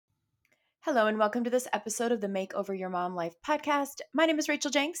Hello, and welcome to this episode of the Makeover Your Mom Life podcast. My name is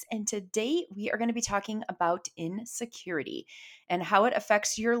Rachel Jenks, and today we are going to be talking about insecurity and how it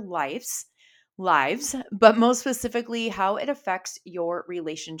affects your lives, but most specifically, how it affects your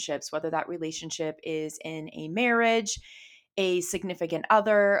relationships, whether that relationship is in a marriage, a significant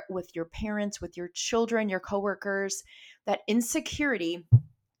other, with your parents, with your children, your coworkers. That insecurity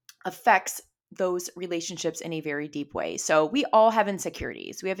affects those relationships in a very deep way. So we all have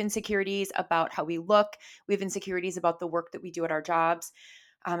insecurities. We have insecurities about how we look. We have insecurities about the work that we do at our jobs.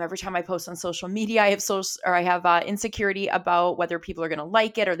 Every time I post on social media, I have insecurity about whether people are going to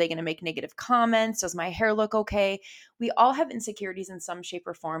like it. Are they going to make negative comments? Does my hair look okay? We all have insecurities in some shape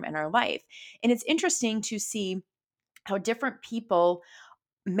or form in our life, and it's interesting to see how different people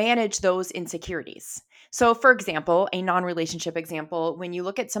manage those insecurities. So, for example, a non relationship example, when you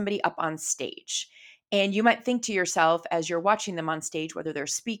look at somebody up on stage, and you might think to yourself as you're watching them on stage, whether they're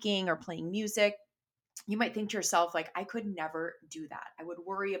speaking or playing music, you might think to yourself, like, I could never do that. I would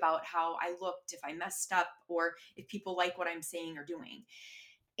worry about how I looked if I messed up or if people like what I'm saying or doing.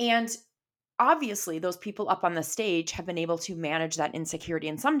 And obviously, those people up on the stage have been able to manage that insecurity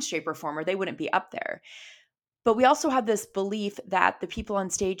in some shape or form, or they wouldn't be up there. But we also have this belief that the people on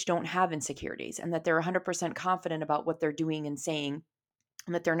stage don't have insecurities and that they're 100% confident about what they're doing and saying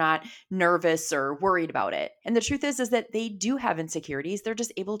and that they're not nervous or worried about it. And the truth is that they do have insecurities. They're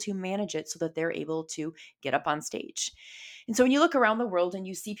just able to manage it so that they're able to get up on stage. And so when you look around the world and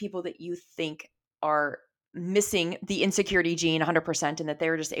you see people that you think are missing the insecurity gene 100% and that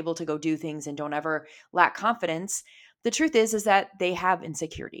they're just able to go do things and don't ever lack confidence, the truth is that they have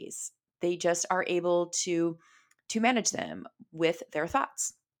insecurities. They just are able to manage them with their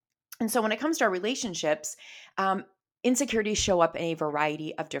thoughts. And so when it comes to our relationships, um, insecurities show up in a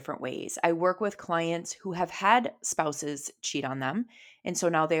variety of different ways. I work with clients who have had spouses cheat on them. And so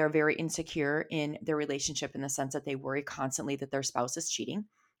now they are very insecure in their relationship in the sense that they worry constantly that their spouse is cheating.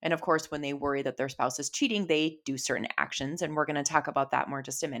 And of course, when they worry that their spouse is cheating, they do certain actions. And we're going to talk about that more in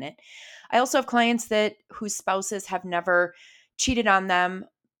just a minute. I also have clients that whose spouses have never cheated on them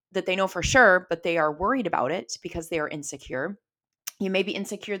that they know for sure, but they are worried about it because they are insecure. You may be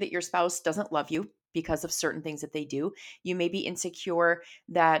insecure that your spouse doesn't love you because of certain things that they do. You may be insecure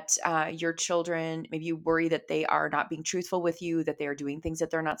that your children, maybe you worry that they are not being truthful with you, that they are doing things that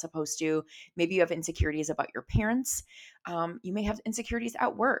they're not supposed to. Maybe you have insecurities about your parents. You may have insecurities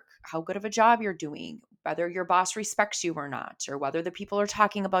at work, how good of a job you're doing, whether your boss respects you or not, or whether the people are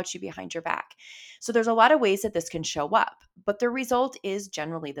talking about you behind your back. So there's a lot of ways that this can show up, but the result is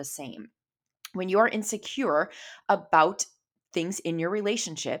generally the same. When you are insecure about things in your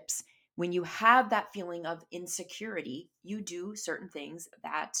relationships, when you have that feeling of insecurity, you do certain things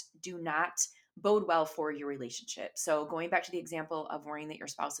that do not bode well for your relationship. So, going back to the example of worrying that your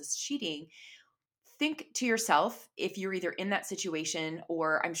spouse is cheating, think to yourself if you're either in that situation,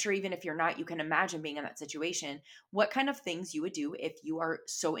 or I'm sure even if you're not, you can imagine being in that situation, what kind of things you would do if you are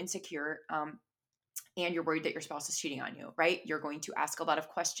so insecure and you're worried that your spouse is cheating on you, right? You're going to ask a lot of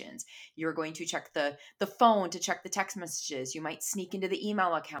questions. You're going to check the phone to check the text messages. You might sneak into the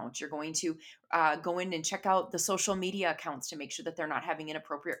email account. You're going to go in and check out the social media accounts to make sure that they're not having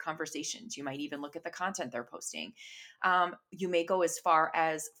inappropriate conversations. You might even look at the content they're posting. You may go as far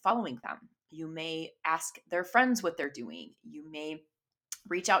as following them. You may ask their friends what they're doing. You may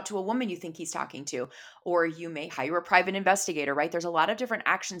reach out to a woman you think he's talking to, or you may hire a private investigator, right? There's a lot of different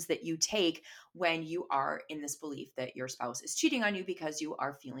actions that you take when you are in this belief that your spouse is cheating on you because you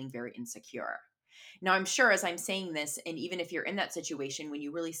are feeling very insecure. Now, I'm sure as I'm saying this, and even if you're in that situation, when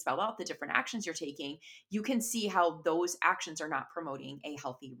you really spell out the different actions you're taking, you can see how those actions are not promoting a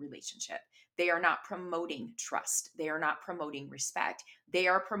healthy relationship. They are not promoting trust. They are not promoting respect. They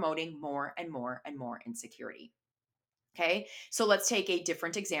are promoting more and more and more insecurity. Okay, so let's take a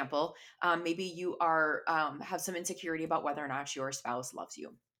different example. Maybe you are have some insecurity about whether or not your spouse loves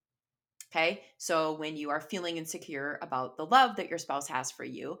you. Okay, so when you are feeling insecure about the love that your spouse has for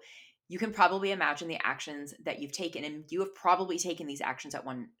you can probably imagine the actions that you've taken, and you have probably taken these actions at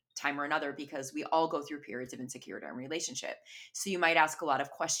one time or another because we all go through periods of insecurity in a relationship. So you might ask a lot of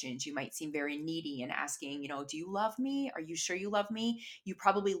questions. You might seem very needy and asking, do you love me? Are you sure you love me? You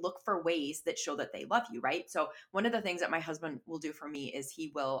probably look for ways that show that they love you, right? So one of the things that my husband will do for me is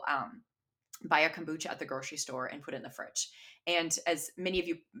he will buy a kombucha at the grocery store and put it in the fridge. And as many of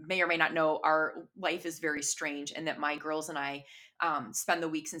you may or may not know, our life is very strange, and that my girls and I spend the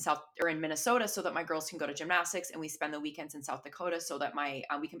weeks in South or in Minnesota so that my girls can go to gymnastics, and we spend the weekends in South Dakota so that my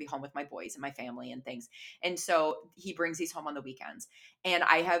we can be home with my boys and my family and things. And so he brings these home on the weekends, and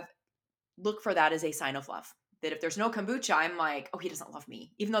I have look for that as a sign of love. that if there's no kombucha, I'm like, oh, he doesn't love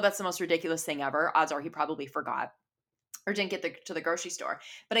me. Even though that's the most ridiculous thing ever, odds are he probably forgot or didn't get to the grocery store.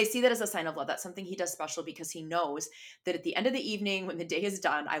 But I see that as a sign of love. That's something he does special because he knows that at the end of the evening, when the day is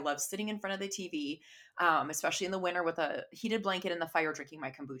done, I love sitting in front of the TV, especially in the winter with a heated blanket in the fire, drinking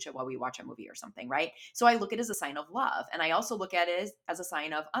my kombucha while we watch a movie or something, right? So I look at it as a sign of love. And I also look at it as a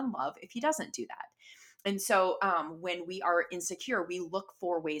sign of unlove if he doesn't do that. And so when we are insecure, we look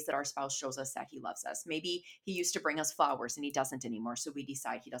for ways that our spouse shows us that he loves us. Maybe he used to bring us flowers and he doesn't anymore. So we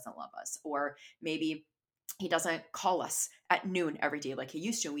decide he doesn't love us. Or maybe he doesn't call us at noon every day like he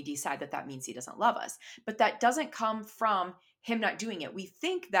used to, and we decide that that means he doesn't love us. But that doesn't come from him not doing it. We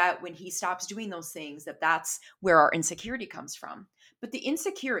think that when he stops doing those things, that that's where our insecurity comes from. But the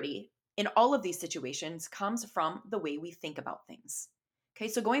insecurity in all of these situations comes from the way we think about things. Okay,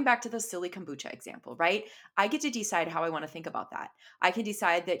 so going back to the silly kombucha example, right? I get to decide how I want to think about that. I can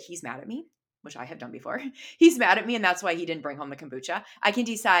decide that he's mad at me, which I have done before. He's mad at me, and that's why he didn't bring home the kombucha. I can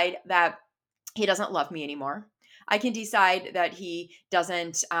decide that he doesn't love me anymore. I can decide that he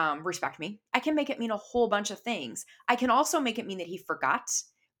doesn't respect me. I can make it mean a whole bunch of things. I can also make it mean that he forgot,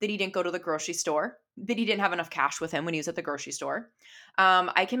 that he didn't go to the grocery store, that he didn't have enough cash with him when he was at the grocery store.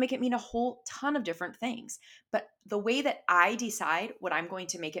 I can make it mean a whole ton of different things. But the way that I decide what I'm going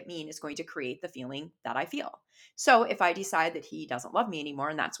to make it mean is going to create the feeling that I feel. So if I decide that he doesn't love me anymore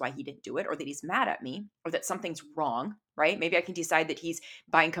and that's why he didn't do it, or that he's mad at me, or that something's wrong, right? Maybe I can decide that he's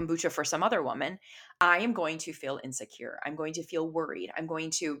buying kombucha for some other woman. I am going to feel insecure. I'm going to feel worried. I'm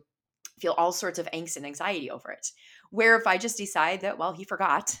going to feel all sorts of angst and anxiety over it. Where if I just decide that, well, he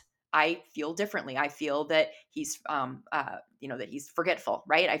forgot, I feel differently. I feel that he's, that he's forgetful,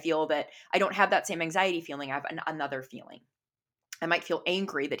 right? I feel that I don't have that same anxiety feeling. I have another feeling. I might feel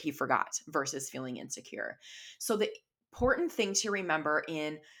angry that he forgot versus feeling insecure. So the important thing to remember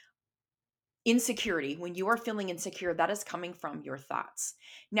in insecurity, when you are feeling insecure, that is coming from your thoughts.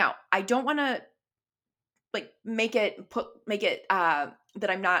 Now, I don't want to like make it that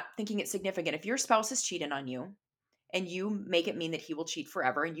I'm not thinking it's significant. If your spouse is cheating on you and you make it mean that he will cheat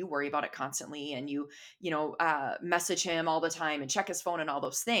forever and you worry about it constantly and you message him all the time and check his phone and all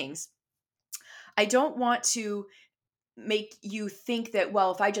those things, I don't want to make you think that,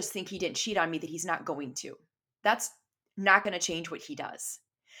 well, if I just think he didn't cheat on me, that he's not going to. That's not going to change what he does.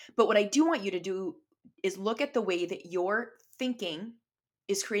 But what I do want you to do is look at the way that your thinking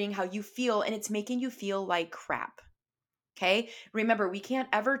is creating how you feel, and it's making you feel like crap. Okay. Remember, we can't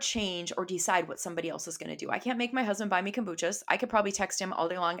ever change or decide what somebody else is going to do. I can't make my husband buy me kombuchas. I could probably text him all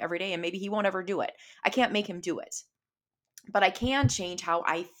day long every day, and maybe he won't ever do it. I can't make him do it. But I can change how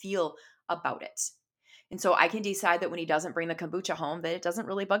I feel about it. And so I can decide that when he doesn't bring the kombucha home, that it doesn't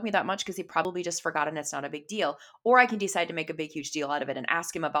really bug me that much because he probably just forgot and it's not a big deal. Or I can decide to make a big, huge deal out of it and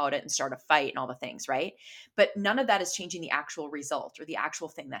ask him about it and start a fight and all the things, right? But none of that is changing the actual result or the actual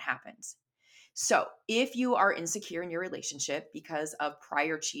thing that happens. So if you are insecure in your relationship because of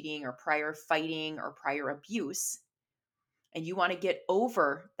prior cheating or prior fighting or prior abuse, and you want to get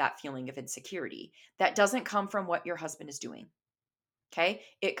over that feeling of insecurity, that doesn't come from what your husband is doing. Okay.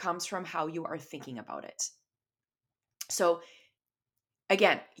 It comes from how you are thinking about it. So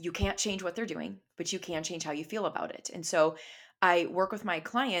again, you can't change what they're doing, but you can change how you feel about it. And so I work with my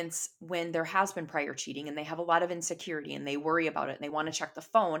clients when there has been prior cheating and they have a lot of insecurity and they worry about it and they want to check the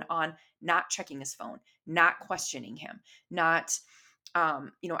phone on not checking his phone, not questioning him, not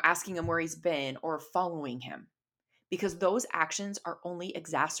asking him where he's been or following him, because those actions are only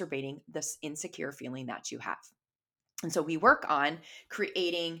exacerbating this insecure feeling that you have. And so we work on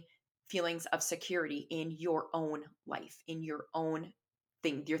creating feelings of security in your own life, in your own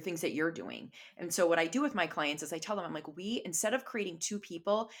thing, your things that you're doing. And so what I do with my clients is I tell them, I'm like, we, instead of creating two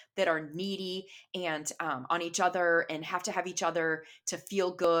people that are needy and on each other and have to have each other to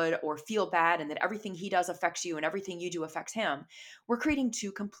feel good or feel bad, and that everything he does affects you and everything you do affects him, we're creating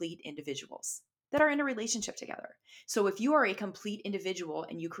two complete individuals that are in a relationship together. So if you are a complete individual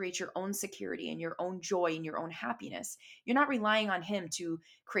and you create your own security and your own joy and your own happiness, you're not relying on him to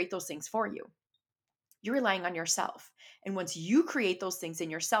create those things for you. You're relying on yourself. And once you create those things in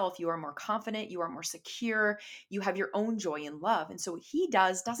yourself, you are more confident, you are more secure, you have your own joy and love. And so what he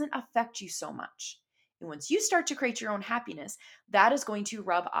does doesn't affect you so much. And once you start to create your own happiness, that is going to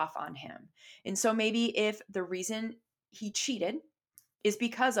rub off on him. And so maybe if the reason he cheated is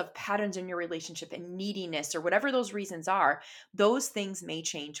because of patterns in your relationship and neediness or whatever those reasons are, those things may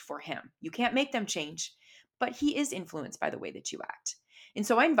change for him. You can't make them change, but he is influenced by the way that you act. And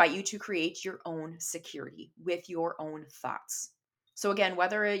so I invite you to create your own security with your own thoughts. So again,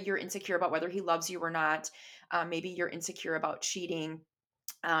 whether you're insecure about whether he loves you or not, maybe you're insecure about cheating,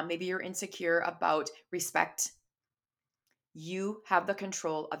 Maybe you're insecure about respect. You have the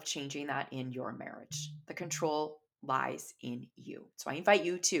control of changing that in your marriage. The control lies in you. So I invite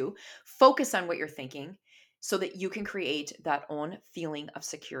you to focus on what you're thinking so that you can create that own feeling of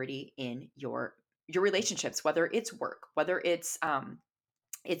security in your relationships, whether it's work, whether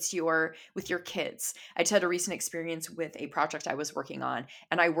it's your with your kids. I just had a recent experience with a project I was working on,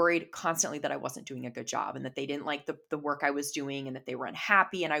 and I worried constantly that I wasn't doing a good job and that they didn't like the work I was doing and that they were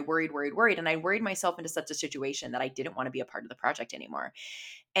unhappy. And I worried. And I worried myself into such a situation that I didn't want to be a part of the project anymore.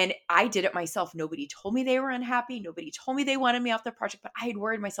 And I did it myself. Nobody told me they were unhappy. Nobody told me they wanted me off the project, but I had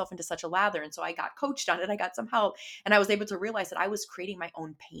worried myself into such a lather. And so I got coached on it. I got some help, and I was able to realize that I was creating my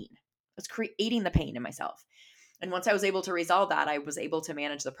own pain. I was creating the pain in myself. And once I was able to resolve that, I was able to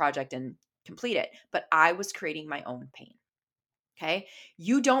manage the project and complete it. But I was creating my own pain. Okay.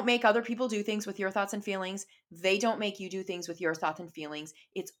 You don't make other people do things with your thoughts and feelings. They don't make you do things with your thoughts and feelings.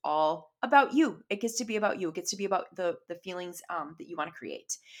 It's all about you. It gets to be about you. It gets to be about the feelings that you want to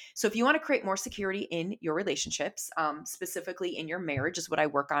create. So if you want to create more security in your relationships, specifically in your marriage, is what I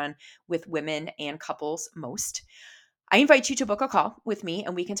work on with women and couples most. I invite you to book a call with me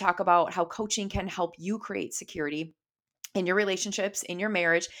and we can talk about how coaching can help you create security in your relationships, in your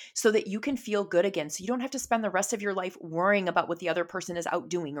marriage, so that you can feel good again. So you don't have to spend the rest of your life worrying about what the other person is out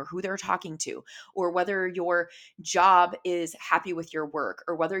doing or who they're talking to, or whether your job is happy with your work,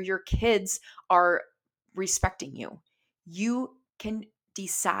 or whether your kids are respecting you. You can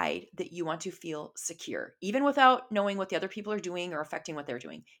decide that you want to feel secure, even without knowing what the other people are doing or affecting what they're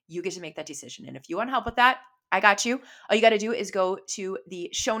doing. You get to make that decision. And if you want help with that, I got you. All you got to do is go to the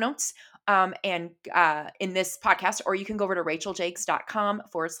show notes and in this podcast, or you can go over to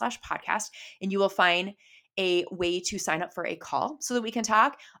racheljakes.com/podcast and you will find a way to sign up for a call so that we can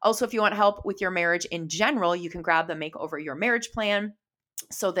talk. Also, if you want help with your marriage in general, you can grab the Makeover Your Marriage plan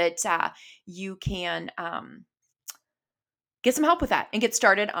so that you can get some help with that and get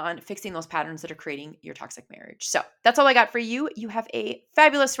started on fixing those patterns that are creating your toxic marriage. So that's all I got for you. You have a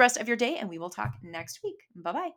fabulous rest of your day, and we will talk next week. Bye bye.